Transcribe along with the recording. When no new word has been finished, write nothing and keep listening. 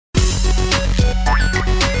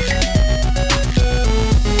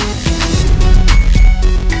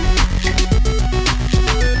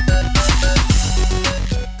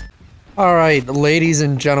Alright, ladies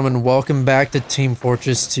and gentlemen, welcome back to Team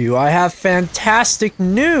Fortress 2. I have fantastic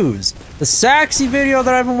news! The Saxy video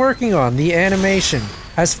that I've been working on, the animation,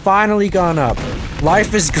 has finally gone up.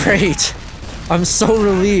 Life is great. I'm so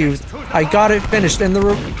relieved. I got it finished, and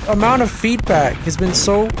the amount of feedback has been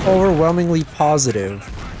so overwhelmingly positive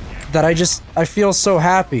that I feel so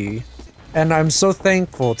happy. And I'm so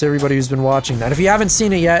thankful to everybody who's been watching that. If you haven't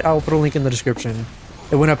seen it yet, I'll put a link in the description.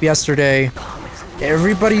 It went up yesterday.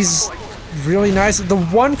 Everybody's really nice. The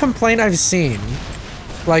one complaint I've seen,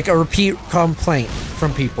 like a repeat complaint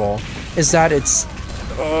from people, is that it's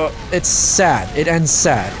sad. It ends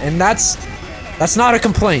sad, and that's not a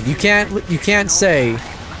complaint. You can't say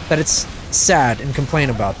that it's sad and complain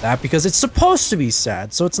about that because it's supposed to be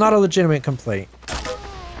sad, so it's not a legitimate complaint.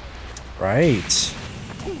 Right.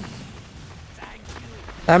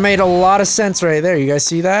 That made a lot of sense right there. You guys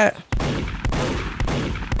see that?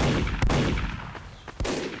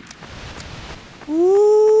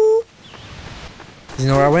 Ooh. You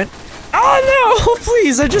know where I went? Oh no!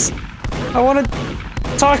 Please, I want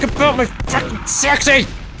to talk about my fucking sexy!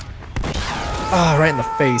 Ah, right in the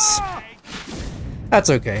face. That's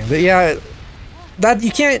okay, but yeah, that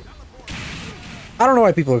you can't. I don't know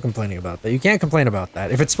why people are complaining about that. You can't complain about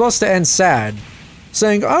that. If it's supposed to end sad,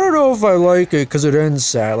 saying, I don't know if I like it because it ends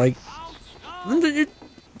sad, like,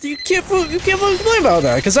 you can't complain about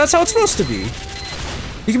that, because that's how it's supposed to be.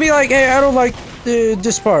 You can be like, hey, I don't like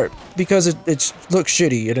this part, because it looks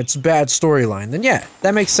shitty, and it's bad storyline, then yeah,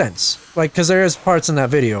 that makes sense. Like, because there is parts in that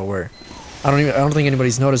video where, I don't think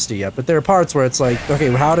anybody's noticed it yet, but there are parts where it's like, okay,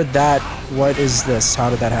 what is this,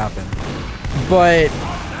 how did that happen? But,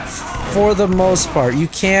 for the most part, you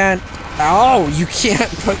can't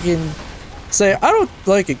fucking say, I don't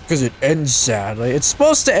like it because it ends sad. Like, it's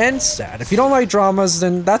supposed to end sad. If you don't like dramas,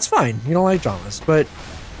 then that's fine. You don't like dramas. But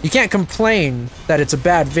you can't complain that it's a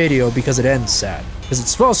bad video because it ends sad. Because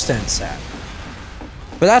it's supposed to end sad.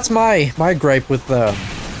 But that's my gripe with the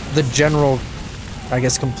general, I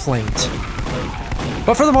guess, complaint.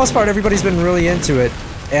 But for the most part, everybody's been really into it.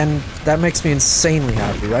 And that makes me insanely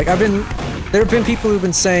happy. Like, there have been people who've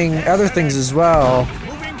been saying other things as well.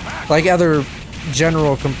 Like other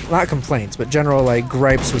general, not complaints, but general, like,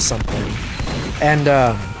 gripes with something. And,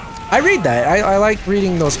 I read that. I like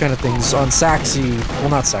reading those kind of things on Saxy, well,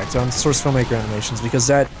 not Saxy, on Source Filmmaker Animations, because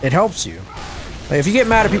it helps you. Like, if you get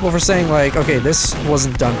mad at people for saying, like, okay, this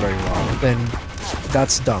wasn't done very well, then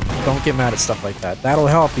that's dumb. Don't get mad at stuff like that. That'll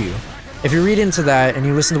help you. If you read into that and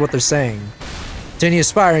you listen to what they're saying, to any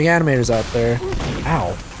aspiring animators out there,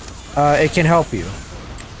 it can help you.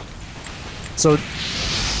 So,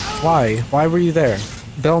 why? Why were you there?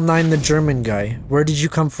 Bell9 the German guy. Where did you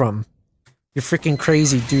come from? You're freaking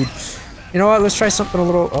crazy, dude. You know what? Let's try something a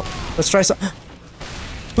little... Oh, let's try some...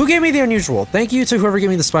 Who gave me the unusual? Thank you to whoever gave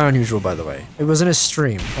me the spy unusual, by the way. It was in a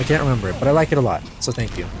stream. I can't remember it, but I like it a lot. So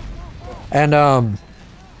thank you. And,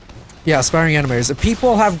 yeah, aspiring animators. If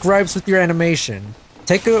people have gripes with your animation,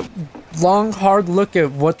 take a long, hard look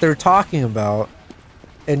at what they're talking about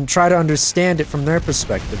and try to understand it from their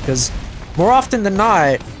perspective, because more often than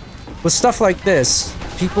not, with stuff like this,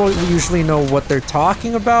 people usually know what they're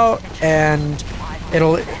talking about, and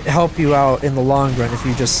it'll help you out in the long run if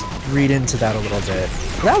you just read into that a little bit.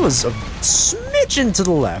 That was a smidgen to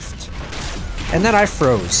the left. And then I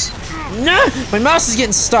froze. Nah! My mouse is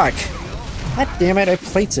getting stuck! God damn it, I have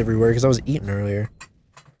plates everywhere because I was eating earlier.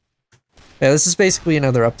 Yeah, this is basically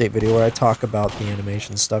another update video where I talk about the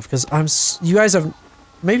animation stuff, because you guys have,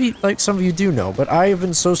 maybe, like, some of you do know, but I have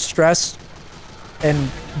been so stressed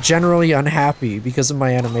and generally unhappy because of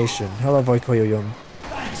my animation. Hello, Voikoyoyum.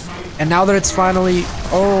 And now that it's finally...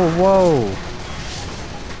 Oh, whoa.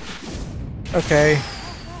 Okay.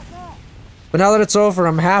 But now that it's over,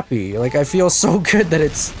 I'm happy. Like, I feel so good that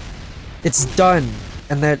it's done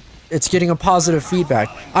and that it's getting a positive feedback.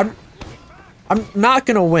 I'm not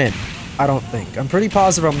gonna win, I don't think. I'm pretty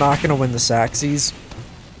positive I'm not gonna win the Saxies.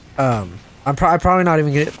 I'm probably not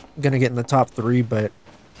even gonna get in the top 3, but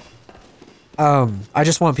I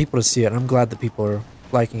just want people to see it. I'm glad that people are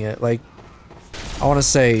liking it. Like, I want to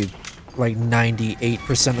say, like,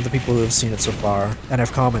 98% of the people who have seen it so far and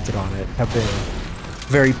have commented on it have been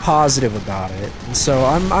very positive about it. And so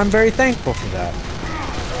I'm very thankful for that.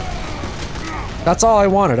 That's all I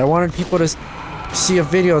wanted. I wanted people to see a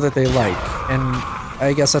video that they like, and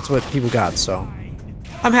I guess that's what people got, so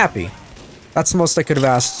I'm happy. That's the most I could have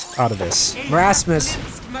asked out of this. Erasmus!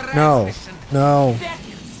 No. No.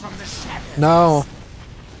 No.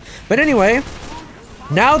 But anyway,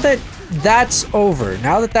 now that that's over,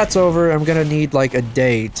 I'm gonna need like a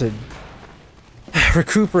day to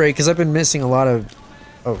recuperate, because I've been missing a lot of...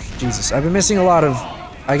 Oh, Jesus. I've been missing a lot of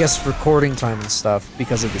I guess, recording time and stuff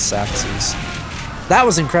because of the Saxes. That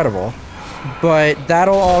was incredible. But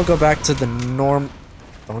that'll all go back to the norm.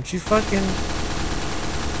 Don't you fucking...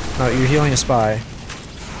 No, you're healing a spy.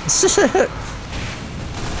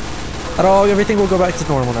 Everything will go back to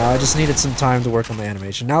normal now. I just needed some time to work on my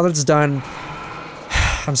animation. Now that it's done,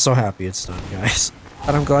 I'm so happy it's done, guys.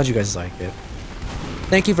 And I'm glad you guys like it.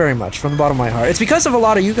 Thank you very much, from the bottom of my heart. It's because of a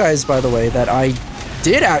lot of you guys, by the way, that I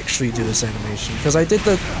did actually do this animation. Because I did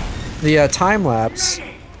the time-lapse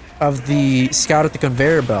of the scout at the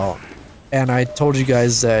conveyor belt. And I told you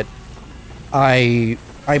guys that I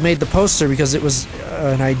made the poster because it was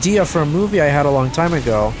an idea for a movie I had a long time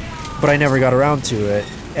ago, but I never got around to it.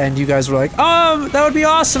 And you guys were like, "Oh, that would be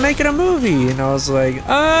awesome, make it a movie." And I was like,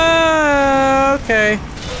 okay.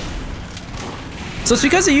 So it's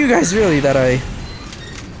because of you guys, really, that I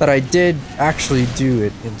did actually do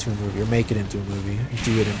it into a movie, or make it into a movie,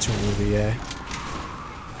 do it into a movie, yeah.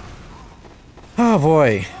 Oh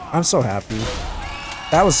boy, I'm so happy.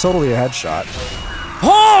 That was totally a headshot.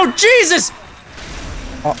 Oh, Jesus!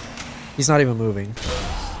 Oh, he's not even moving.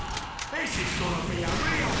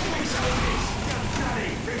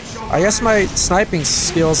 I guess my sniping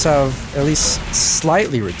skills have at least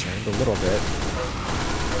slightly returned a little bit.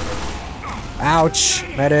 Ouch,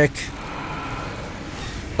 medic.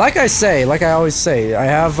 Like I always say, I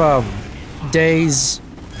have I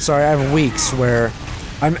have weeks where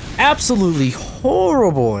I'm absolutely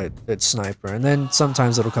horrible at sniper, and then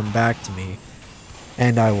sometimes it'll come back to me,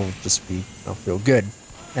 and I'll feel good,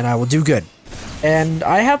 and I will do good. And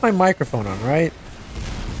I have my microphone on, right?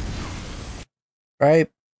 Right?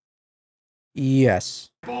 Yes.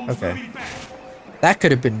 Okay. That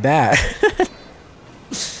could have been bad.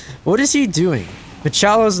 What is he doing?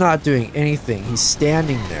 Pachalo's not doing anything. He's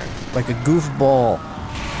standing there like a goofball.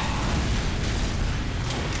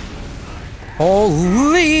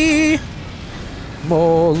 Holy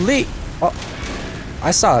moly! Oh,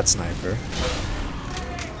 I saw that sniper.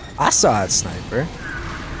 I saw that sniper.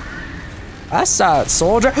 I saw it,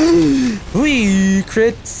 soldier. Whee!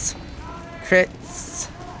 Crits. Crits.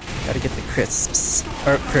 Gotta get the crisps.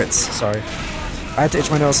 Or crits, sorry. I had to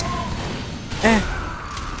itch my nose.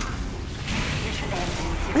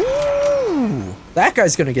 Ooh! That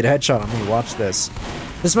guy's gonna get a headshot on me. Watch this.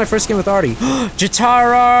 This is my first game with Artie.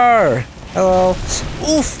 Jatarar! Hello.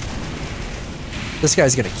 Oof! This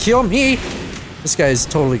guy's gonna kill me! This guy's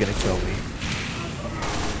totally gonna kill me.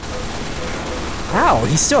 Ow!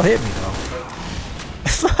 He still hit me though.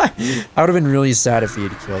 I would have been really sad if he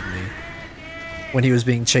had killed me when he was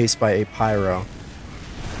being chased by a pyro.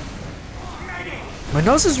 My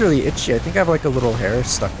nose is really itchy. I think I have like a little hair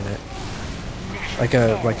stuck in it. Like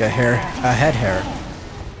a head hair.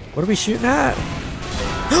 What are we shooting at?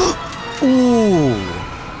 Ooh,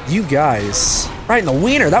 you guys. Right in the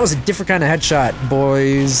wiener. That was a different kind of headshot,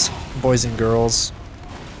 boys and girls.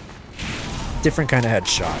 Different kind of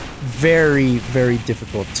headshot. Very, very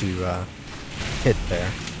difficult to hit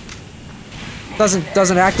there.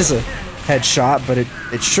 Doesn't act as a headshot, but it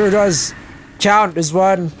sure does count as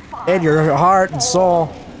one in your heart and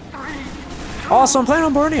soul. Also, I'm playing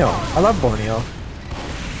on Borneo. I love Borneo.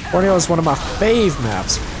 Borneo is one of my fave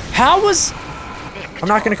maps. How was... I'm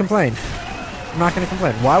not gonna complain. I'm not gonna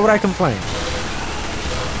complain. Why would I complain?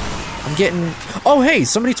 I'm getting... Oh, hey,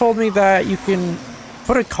 somebody told me that you can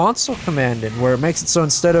put a console command in where it makes it so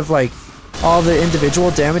instead of, like, all the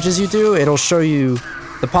individual damages you do, it'll show you...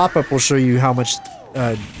 The pop-up will show you how much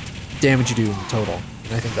damage you do in total.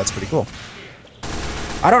 And I think that's pretty cool.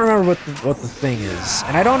 I don't remember what the thing is.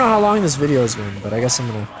 And I don't know how long this video has been, but I guess I'm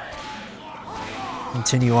gonna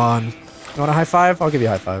continue on. You want a high five? I'll give you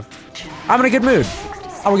a high five. I'm in a good mood.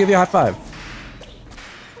 I will give you a high five.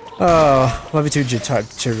 Oh, love you too, Jitar.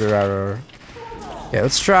 Yeah,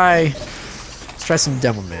 let's try some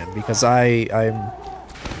Demo Man because I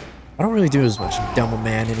don't really do as much Demo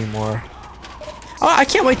Man anymore. Oh, I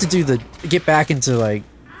can't wait to get back into like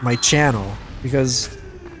my channel because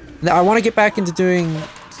I want to get back into doing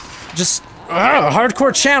just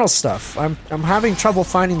hardcore channel stuff. I'm having trouble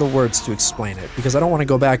finding the words to explain it because I don't want to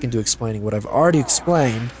go back into explaining what I've already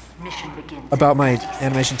explained about my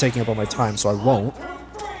animation taking up all my time, so I won't.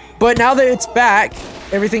 But now that it's back,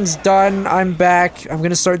 everything's done, I'm back. I'm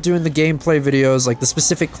gonna start doing the gameplay videos, like the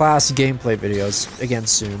specific class gameplay videos again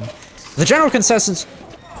soon. The general consensus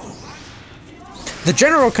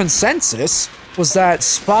was that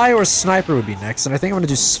Spy or Sniper would be next, and I think I'm gonna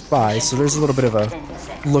do Spy, so there's a little bit of a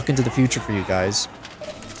look into the future for you guys.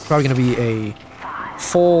 Probably gonna be a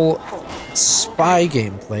full Spy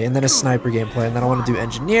gameplay, and then a Sniper gameplay, and then I want to do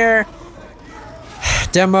Engineer,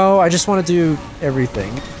 Demo. I just want to do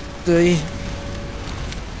everything.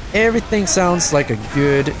 Everything sounds like a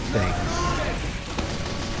good thing.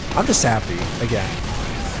 I'm just happy again.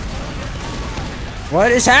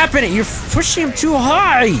 What is happening? You're pushing him too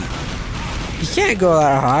high. You can't go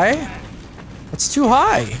that high. That's too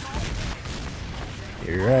high.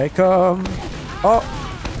 Here I come. Oh,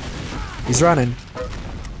 he's running.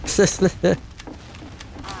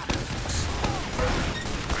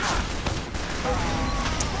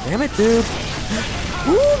 Damn it, dude.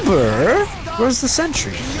 Uber? Where's the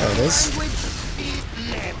sentry? There it is.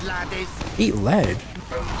 Eat lead?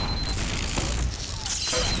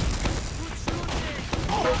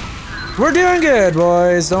 We're doing good,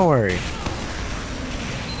 boys. Don't worry.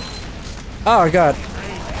 Oh, God.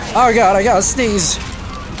 Oh, God, I gotta sneeze.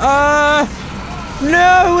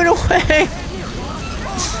 No, it went away.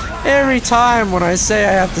 Every time when I say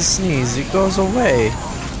I have to sneeze, it goes away.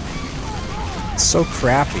 It's so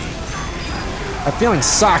crappy. That feeling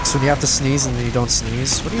sucks when you have to sneeze and then you don't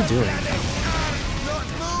sneeze. What are you doing?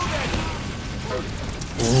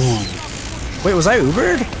 Ooh. Wait, was I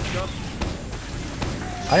Ubered?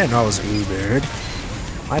 I didn't know I was Ubered.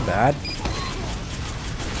 My bad.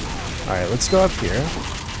 Alright, let's go up here.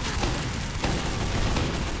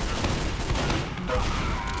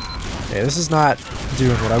 Okay, this is not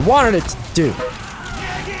doing what I wanted it to do.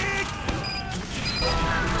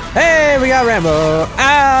 Hey, we got Rambo.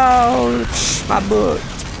 Ouch, my butt.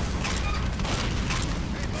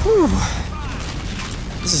 Whew.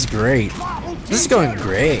 This is great. This is going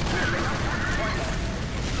great.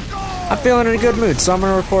 I'm feeling in a good mood, so I'm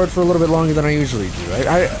gonna record for a little bit longer than I usually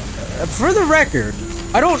do. For the record,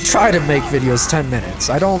 I don't try to make videos 10 minutes.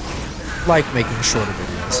 I don't like making shorter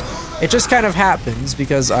videos. It just kind of happens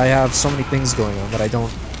because I have so many things going on that I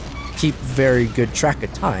don't keep very good track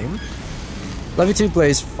of time. Levy2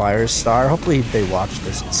 plays Firestar. Hopefully they watch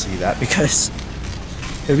this and see that, because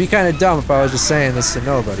it'd be kind of dumb if I was just saying this to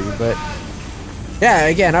nobody. But yeah,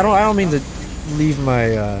 again, I don't mean to leave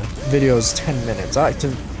my videos 10 minutes. I like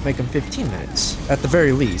to make them 15 minutes at the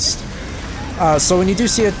very least. So when you do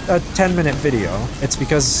see a 10-minute video, it's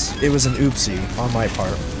because it was an oopsie on my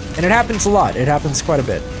part, and it happens a lot. It happens quite a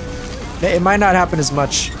bit. It might not happen as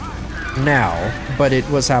much now, but it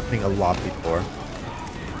was happening a lot before.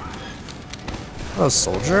 Hello,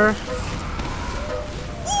 soldier.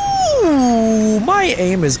 Ooh, my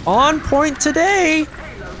aim is on point today.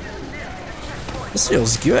 This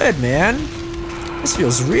feels good, man. This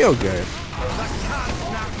feels real good.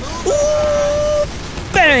 Ooh,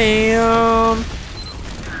 bam!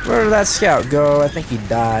 Where did that scout go? I think he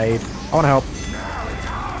died. I want to help.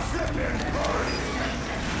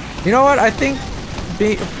 You know what? I think...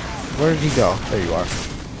 Where did he go? There you are.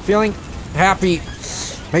 Feeling happy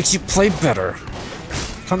makes you play better.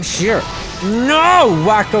 Come here. No!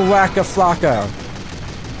 Wacka wacka flocka.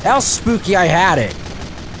 How spooky I had it.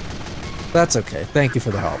 That's okay. Thank you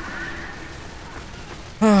for the help.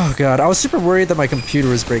 Oh god, I was super worried that my computer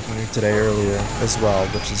was breaking today earlier as well,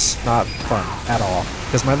 which is not fun at all.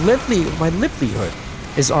 Because my livelihood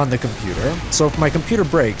is on the computer. So if my computer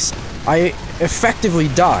breaks, I effectively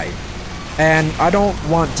die. And I don't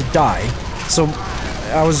want to die. So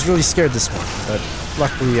I was really scared this morning, but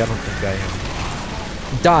luckily I don't think I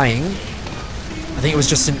am dying. I think it was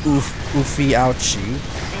just an oofy ouchie.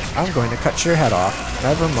 I'm going to cut your head off.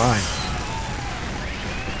 Never mind.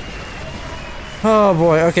 Oh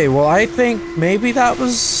boy, okay, well I think maybe that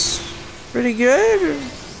was pretty good.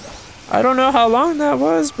 I don't know how long that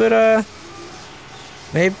was, but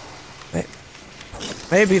maybe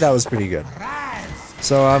that was pretty good.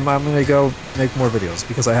 So I'm gonna go make more videos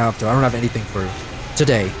because I have to. I don't have anything for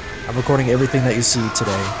today. I'm recording everything that you see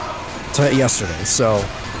today to yesterday. So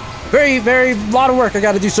very lot of work I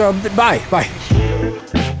gotta do, so bye.